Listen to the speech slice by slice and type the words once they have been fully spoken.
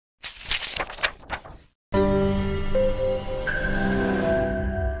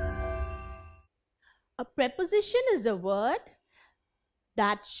preposition is a word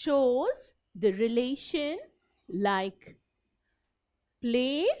that shows the relation like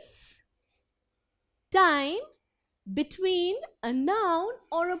place, time between a noun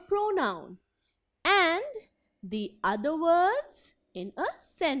or a pronoun and the other words in a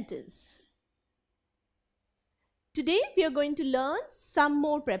sentence. Today we are going to learn some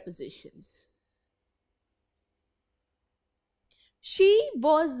more prepositions. She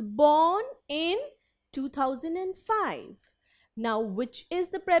was born in 2005. Now, which is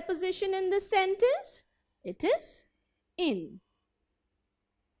the preposition in this sentence? It is in.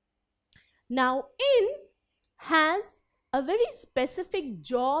 Now, in has a very specific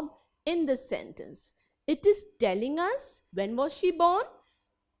job in the sentence. It is telling us when was she born?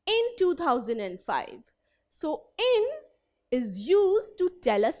 In 2005. So, in is used to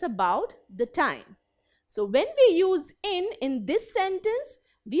tell us about the time. So, when we use in this sentence,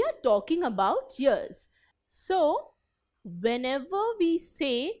 we are talking about years. So, whenever we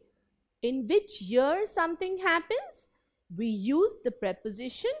say in which year something happens, we use the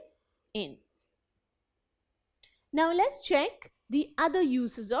preposition in. Now, let's check the other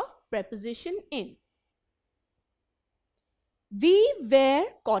uses of preposition in. We wear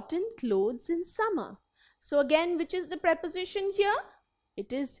cotton clothes in summer. So again, which is the preposition here?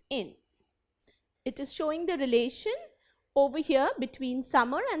 It is in. It is showing the relation over here between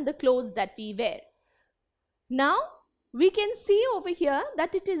summer and the clothes that we wear. Now, we can see over here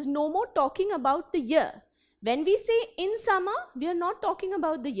that it is no more talking about the year. When we say in summer, we are not talking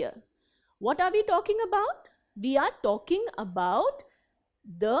about the year. What are we talking about? We are talking about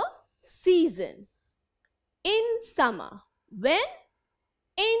the season. In summer. When?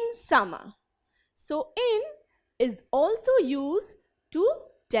 In summer. So, in is also used to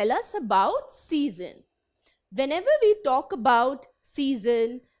tell us about season. Whenever we talk about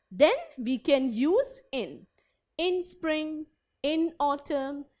season, then we can use in. In spring, in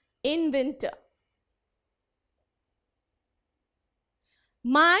autumn, in winter.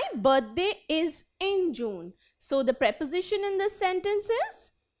 My birthday is in June. So, the preposition in this sentence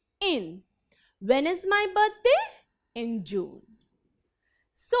is in. When is my birthday? In June.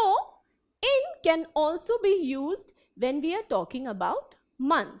 So, in can also be used when we are talking about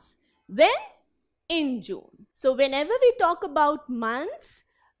months. When? In June. So, whenever we talk about months,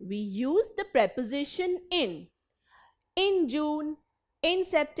 we use the preposition in. In June, in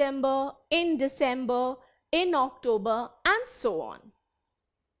September, in December, in October, and so on.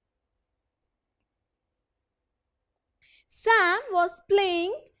 Sam was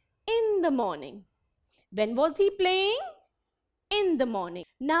playing in the morning. When was he playing? In the morning.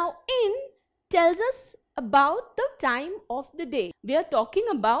 Now, in tells us about the time of the day. We are talking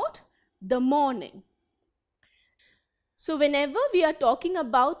about the morning. So, whenever we are talking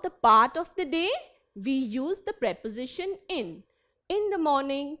about the part of the day, we use the preposition in. In the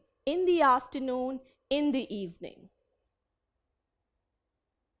morning, in the afternoon, in the evening.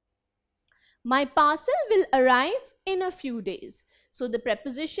 My parcel will arrive in a few days. So, the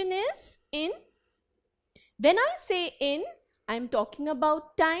preposition is in. When I say in, I am talking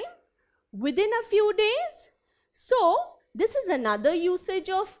about time within a few days. So, this is another usage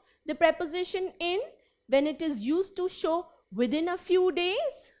of the preposition in when it is used to show within a few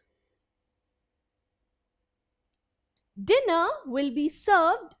days. Dinner will be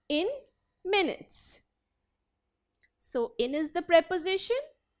served in minutes. So, in is the preposition.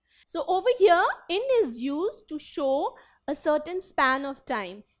 So, over here, in is used to show a certain span of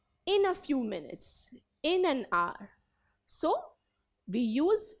time, in a few minutes, in an hour. So, we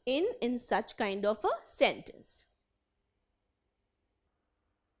use in such kind of a sentence.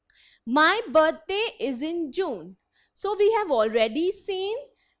 My birthday is in June. So, we have already seen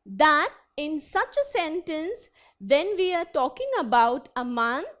that in such a sentence, when we are talking about a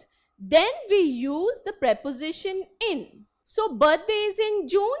month, then we use the preposition in. So, birthday is in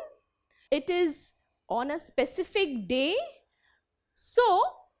June. It is on a specific day. So,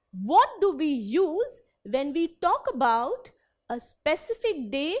 what do we use when we talk about a specific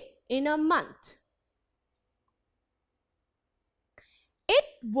day in a month? It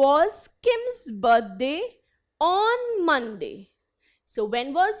was Kim's birthday on Monday. So,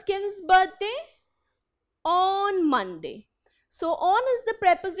 when was Kim's birthday? On Monday. So, on is the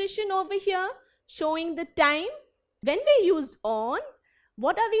preposition over here showing the time. When we use on,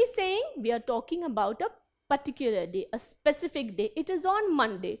 what are we saying? We are talking about a particular day, a specific day. It is on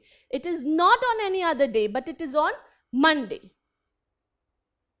Monday. It is not on any other day, but it is on Monday.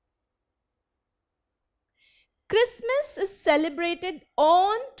 Christmas is celebrated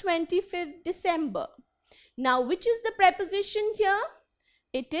on 25th December. Now, which is the preposition here?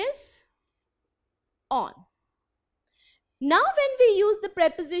 It is on. Now when we use the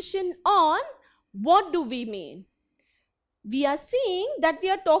preposition on, what do we mean? We are seeing that we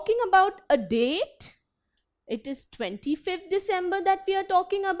are talking about a date. It is 25th December that we are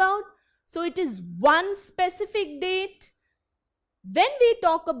talking about. So it is one specific date. When we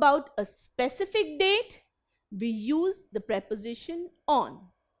talk about a specific date, we use the preposition on.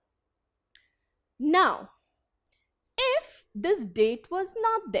 Now, if this date was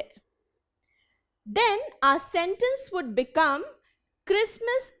not there, then our sentence would become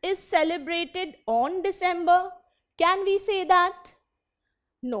Christmas is celebrated on December. Can we say that?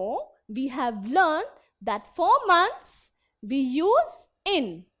 No, we have learned that for months we use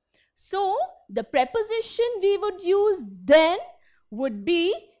in. So the preposition we would use then would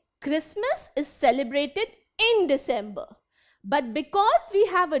be Christmas is celebrated in December. But because we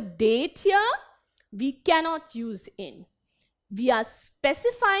have a date here, we cannot use in. We are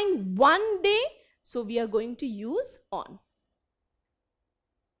specifying one day, so we are going to use on.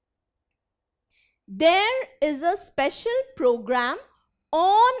 There is a special program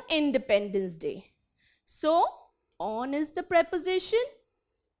on Independence Day. So, on is the preposition.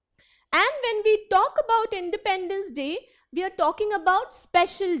 And when we talk about Independence Day, we are talking about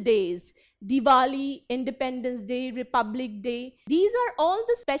special days. Diwali, Independence Day, Republic Day. These are all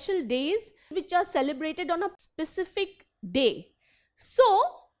the special days which are celebrated on a specific day. So,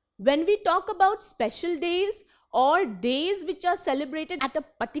 when we talk about special days or days which are celebrated at a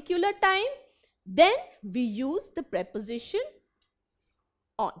particular time, then we use the preposition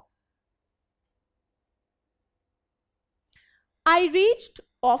on. I reached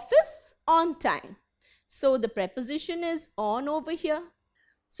office on time. So the preposition is on over here.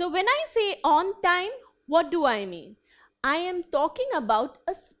 So when I say on time, what do I mean? I am talking about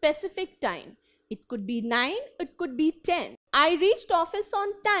a specific time. It could be 9, it could be 10. I reached office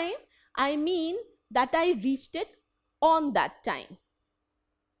on time. I mean that I reached it on that time.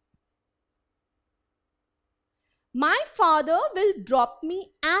 My father will drop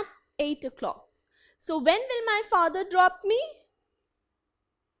me at 8 o'clock. So when will my father drop me?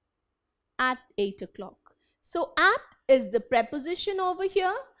 At 8 o'clock. So at is the preposition over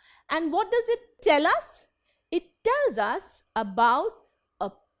here. And what does it tell us? It tells us about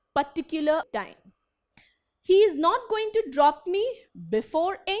a particular time. He is not going to drop me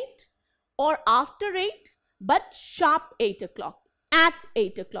before 8 or after 8, but sharp 8 o'clock, at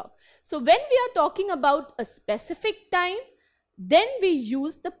 8 o'clock. So when we are talking about a specific time, then we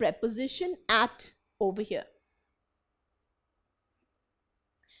use the preposition at over here.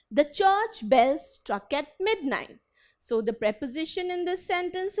 The church bell struck at midnight. So the preposition in this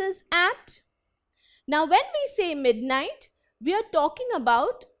sentence is at. Now when we say midnight, we are talking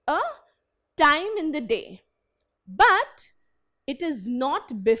about a time in the day. But it is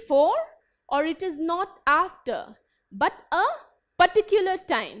not before or it is not after, but a particular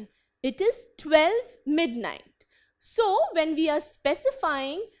time. It is 12 midnight. So when we are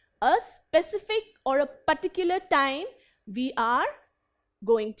specifying a specific or a particular time, we are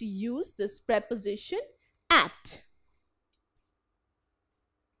going to use this preposition at.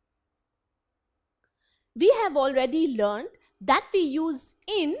 We have already learned that we use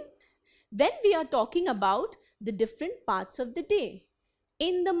in when we are talking about the different parts of the day.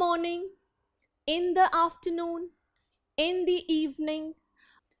 In the morning, in the afternoon, in the evening.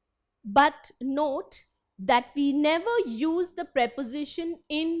 But note that we never use the preposition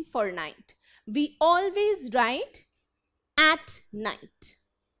in for night. We always write at night.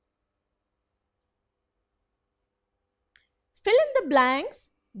 Fill in the blanks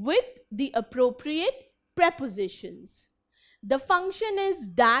with the appropriate prepositions. The function is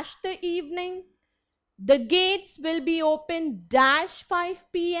dash the evening. The gates will be open dash 5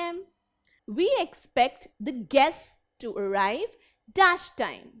 p.m. We expect the guests to arrive dash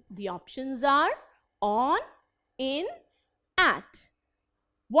time. The options are on, in, at.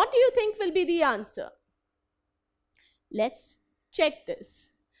 What do you think will be the answer? Let's check this.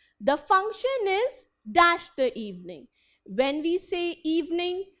 The function is dash the evening. When we say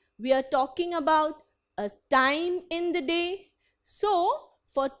evening, we are talking about a time in the day. So,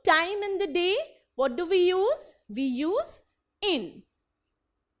 for time in the day, what do we use? We use in.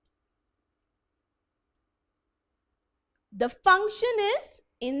 The function is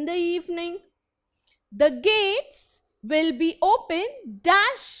in the evening. The gates will be open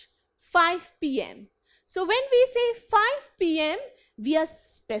dash 5 p.m. So when we say 5 p.m., we are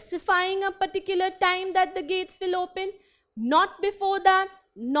specifying a particular time that the gates will open. Not before that,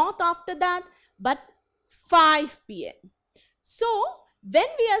 not after that, but 5 p.m. So when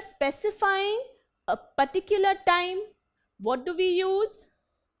we are specifying a particular time, what do we use?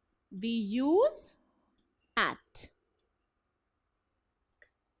 We use at.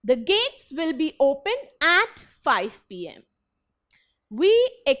 The gates will be opened at 5 p.m. We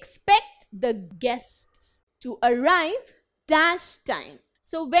expect the guests to arrive dash time.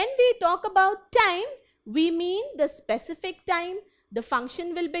 So when we talk about time, we mean the specific time the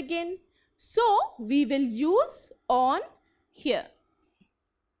function will begin. So we will use on here.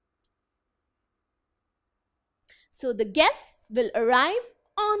 So the guests will arrive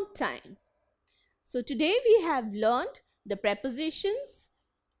on time. So today we have learned the prepositions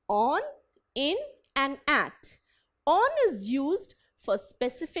on, in and at. On is used for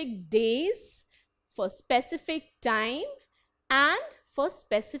specific days, for specific time and for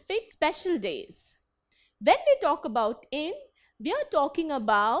specific special days. When we talk about in, we are talking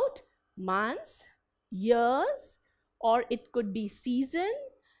about months, years, or it could be season.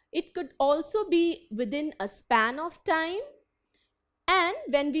 It could also be within a span of time. And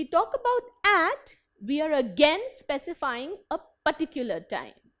when we talk about at, we are again specifying a particular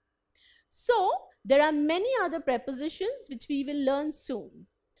time. So, there are many other prepositions which we will learn soon.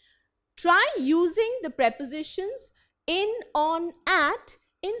 Try using the prepositions in, on, at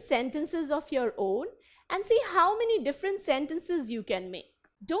in sentences of your own and see how many different sentences you can make.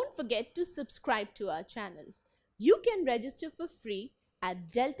 Don't forget to subscribe to our channel. You can register for free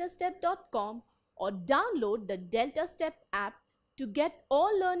at deltastep.com or download the DeltaStep app to get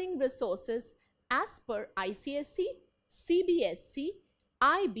all learning resources as per ICSE, CBSE,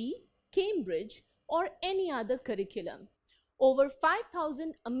 IB, Cambridge or any other curriculum. Over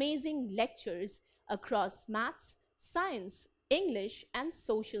 5,000 amazing lectures across maths, science, English and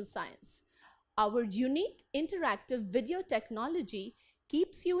social science. Our unique interactive video technology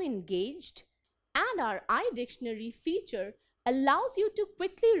keeps you engaged and our iDictionary feature allows you to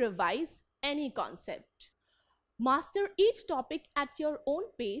quickly revise any concept. Master each topic at your own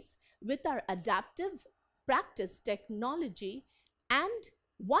pace with our adaptive practice technology and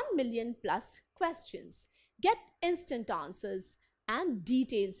 1 million plus questions. Get instant answers and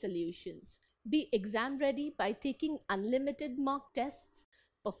detailed solutions. Be exam ready by taking unlimited mock tests,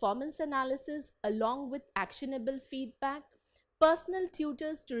 performance analysis along with actionable feedback, personal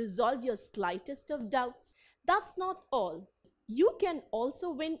tutors to resolve your slightest of doubts. That's not all. You can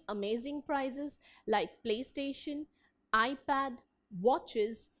also win amazing prizes like PlayStation, iPad,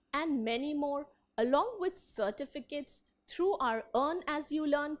 watches and many more along with certificates through our Earn As You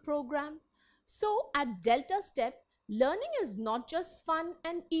Learn program. So at DeltaStep, learning is not just fun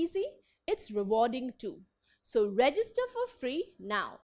and easy, it's rewarding too. So register for free now.